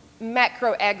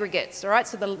macro aggregates, all right?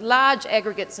 So the large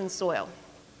aggregates in soil.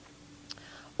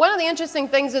 One of the interesting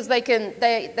things is they can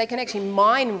actually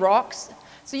mine rocks.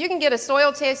 So you can get a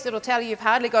soil test, it'll tell you you've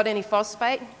hardly got any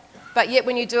phosphate, but yet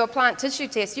when you do a plant tissue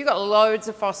test, you've got loads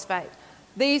of phosphate.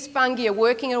 These fungi are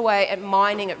working away at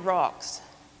mining at rocks.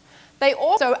 They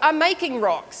also are making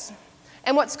rocks.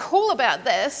 And what's cool about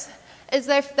this is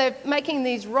they're making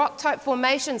these rock-type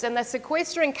formations and they're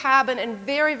sequestering carbon in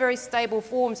very, very stable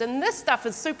forms. And this stuff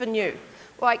is super new.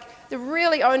 Like, they're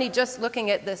really only just looking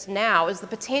at this now is the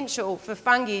potential for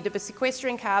fungi to be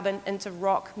sequestering carbon into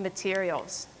rock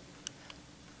materials.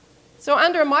 So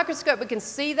under a microscope, we can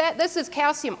see that. This is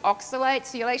calcium oxalate,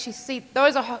 so you'll actually see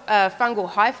those are fungal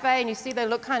hyphae, and you see they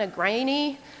look kind of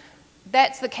grainy.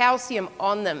 That's the calcium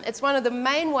on them. It's one of the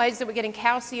main ways that we're getting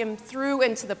calcium through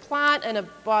into the plant in a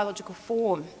biological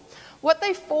form. What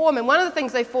they form, and one of the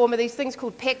things they form are these things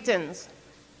called pectins.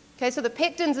 Okay, so the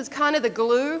pectins is kind of the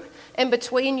glue in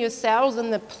between your cells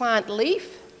and the plant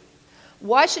leaf.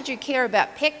 Why should you care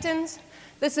about pectins?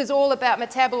 This is all about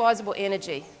metabolizable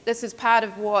energy. This is part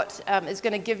of what is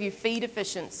going to give you feed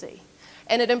efficiency.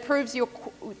 And it improves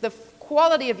the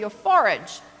quality of your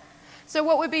forage. So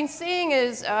what we've been seeing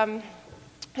is, have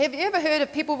you ever heard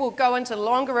of people will go into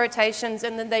longer rotations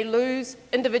and then they lose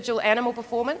individual animal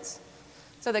performance?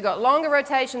 So they've got longer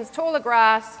rotations, taller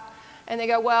grass, and they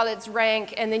go, well, it's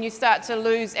rank, and then you start to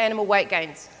lose animal weight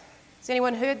gains. Has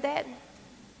anyone heard that?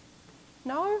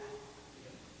 No?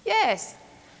 Yes.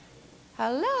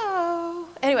 Hello?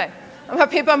 Anyway, I'm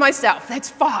up here by myself. That's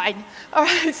fine. All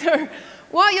right, so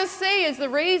what you'll see is the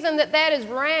reason that that is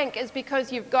rank is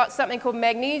because you've got something called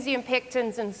magnesium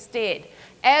pectins instead.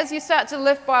 As you start to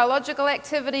lift biological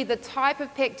activity, the type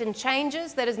of pectin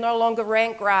changes. That is no longer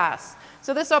rank grass.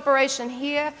 So this operation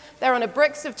here, they're on a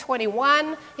Brix of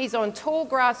 21. He's on tall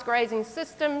grass grazing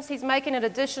systems. He's making an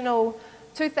additional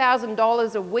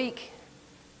 $2,000 a week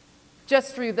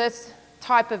just through this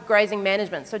type of grazing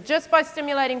management. So just by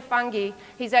stimulating fungi,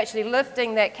 he's actually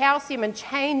lifting that calcium and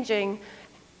changing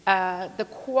the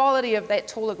quality of that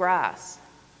taller grass.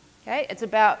 Okay? It's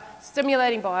about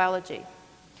stimulating biology.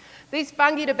 These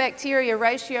fungi to bacteria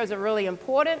ratios are really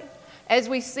important. As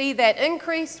we see that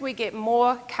increase, we get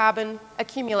more carbon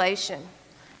accumulation.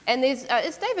 And there's,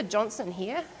 is David Johnson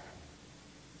here?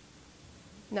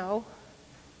 No.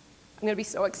 I'm going to be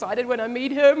so excited when I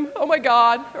meet him. Oh my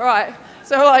God, right.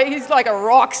 So he's like a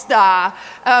rock star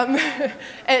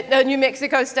at New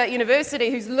Mexico State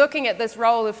University who's looking at this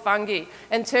role of fungi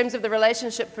in terms of the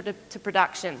relationship to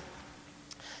production.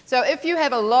 So if you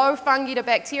have a low fungi to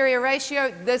bacteria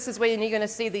ratio, this is where you're going to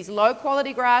see these low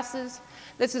quality grasses.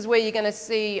 This is where you're going to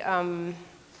see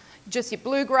just your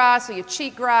bluegrass or your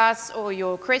cheatgrass or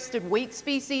your crested wheat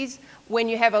species when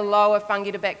you have a lower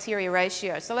fungi to bacteria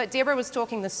ratio. So like Deborah was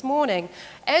talking this morning,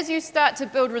 as you start to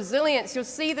build resilience, you'll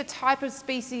see the type of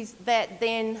species that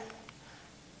then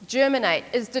germinate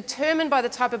is determined by the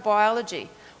type of biology.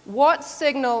 What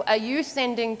signal are you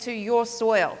sending to your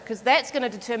soil? Because that's going to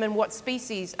determine what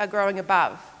species are growing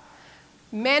above.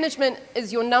 Management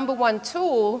is your number one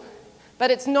tool, but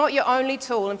it's not your only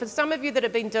tool. And for some of you that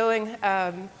have been doing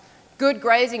good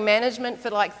grazing management for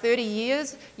like 30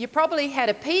 years, you probably had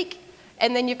a peak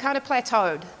and then you kind of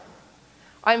plateaued.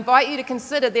 I invite you to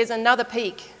consider there's another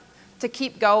peak to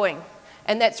keep going.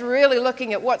 And that's really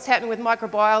looking at what's happening with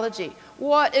microbiology.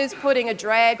 What is putting a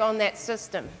drag on that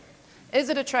system? Is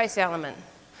it a trace element?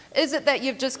 Is it that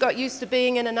you've just got used to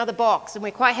being in another box and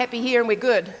we're quite happy here and we're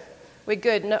good? We're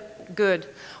good, no, good.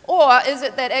 Or is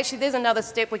it that actually there's another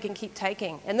step we can keep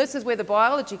taking? And this is where the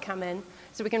biology come in,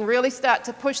 so we can really start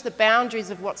to push the boundaries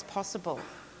of what's possible.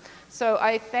 So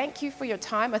I thank you for your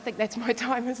time. I think that's my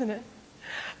time, isn't it?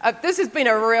 This has been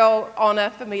a real honor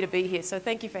for me to be here, so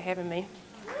thank you for having me.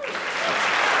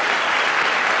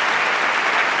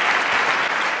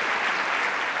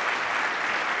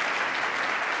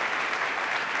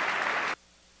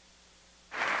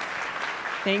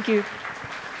 Thank you.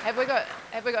 Have we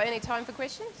got any time for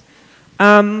questions?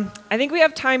 I think we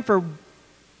have time for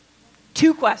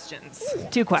two questions. Ooh,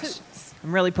 two questions.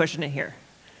 I'm really pushing it here.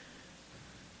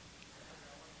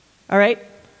 All right.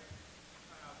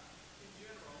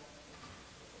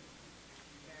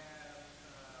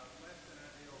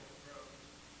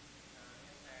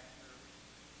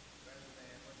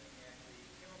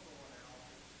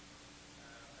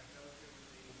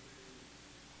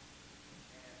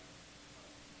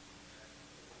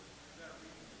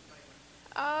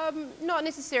 Not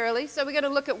necessarily. So we're going to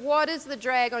look at what is the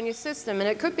drag on your system, and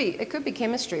it could be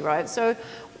chemistry, right? So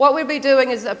what we'll be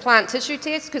doing is a plant tissue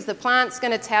test, because the plant's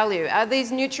going to tell you, are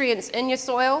these nutrients in your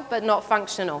soil but not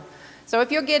functional? So if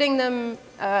you're getting them,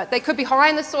 they could be high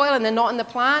in the soil and they're not in the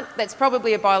plant, that's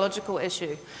probably a biological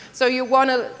issue. So you want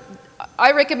to,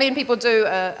 I recommend people do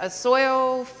a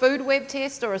soil food web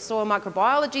test or a soil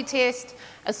microbiology test,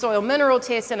 a soil mineral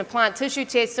test, and a plant tissue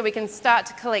test, so we can start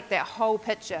to collect that whole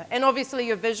picture. And obviously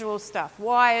your visual stuff.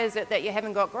 Why is it that you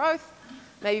haven't got growth?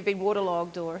 Maybe you've been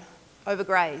waterlogged or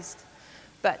overgrazed.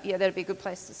 But yeah, that'd be a good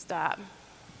place to start.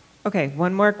 Okay,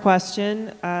 one more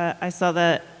question. I saw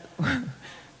that.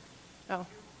 Oh.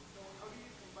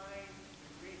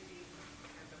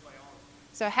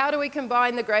 So how do we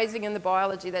combine the grazing and the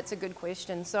biology? That's a good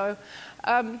question. So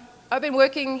I've been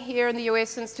working here in the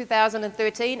US since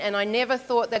 2013, and I never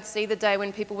thought that'd see the day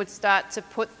when people would start to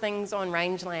put things on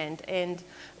rangeland. And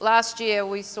last year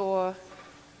we saw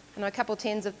a couple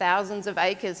tens of thousands of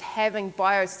acres having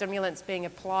biostimulants being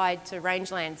applied to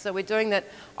rangeland. So we're doing that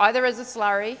either as a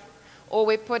slurry, or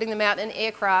we're putting them out in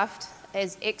aircraft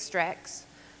as extracts.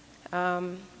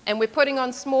 And we're putting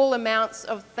on small amounts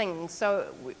of things. So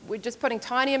we're just putting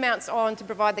tiny amounts on to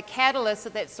provide the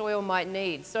catalyst that soil might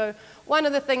need. So one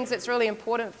of the things that's really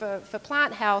important for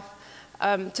plant health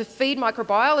to feed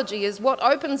microbiology is what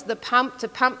opens the pump to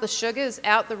pump the sugars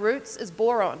out the roots is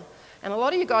boron. And a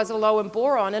lot of you guys are low in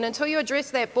boron, and until you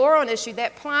address that boron issue,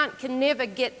 that plant can never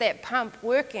get that pump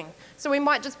working. So we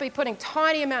might just be putting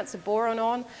tiny amounts of boron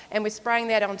on, and we're spraying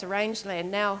that onto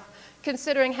rangeland. Now,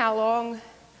 considering how long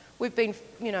we've been,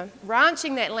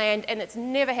 ranching that land, and it's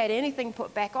never had anything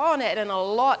put back on it and a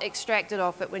lot extracted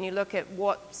off it when you look at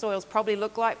what soils probably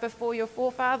looked like before your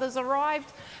forefathers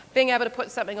arrived. Being able to put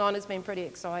something on has been pretty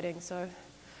exciting, so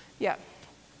yeah.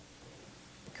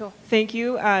 Cool. Thank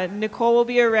you. Nicole will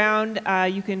be around.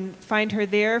 You can find her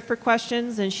there for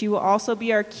questions, and she will also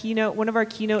be our one of our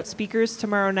keynote speakers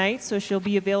tomorrow night, so she'll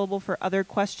be available for other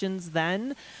questions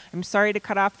then. I'm sorry to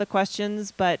cut off the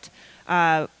questions, but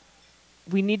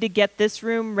we need to get this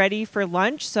room ready for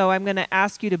lunch, so I'm going to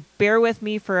ask you to bear with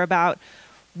me for about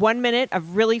 1 minute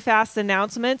of really fast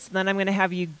announcements, and then I'm going to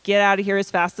have you get out of here as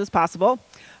fast as possible.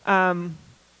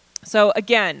 So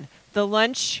again, the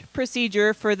lunch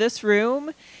procedure for this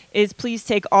room is please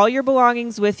take all your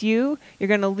belongings with you. You're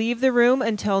going to leave the room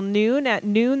until noon. At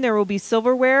noon, there will be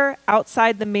silverware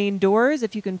outside the main doors.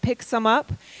 If you can pick some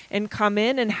up and come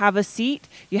in and have a seat.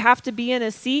 You have to be in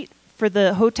a seat for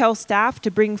the hotel staff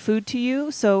to bring food to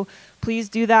you, so please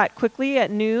do that quickly at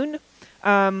noon.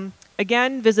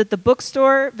 Again, visit the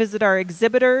bookstore, visit our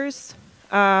exhibitors,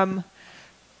 fill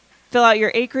out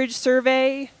your acreage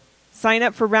survey, sign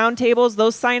up for roundtables.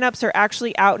 Those sign-ups are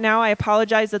actually out now. I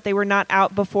apologize that they were not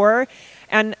out before.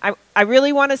 And I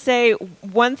really want to say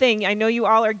one thing. I know you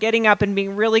all are getting up and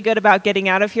being really good about getting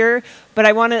out of here, but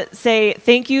I want to say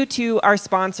thank you to our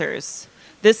sponsors.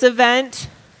 This event,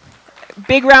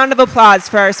 big round of applause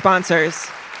for our sponsors.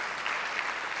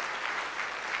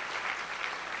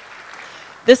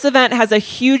 This event has a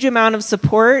huge amount of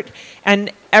support,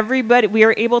 and we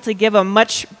are able to give a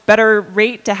much better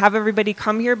rate to have everybody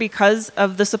come here because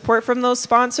of the support from those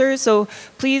sponsors. So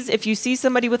please, if you see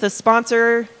somebody with a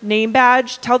sponsor name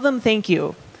badge, tell them thank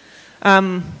you.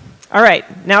 All right,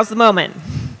 now's the moment.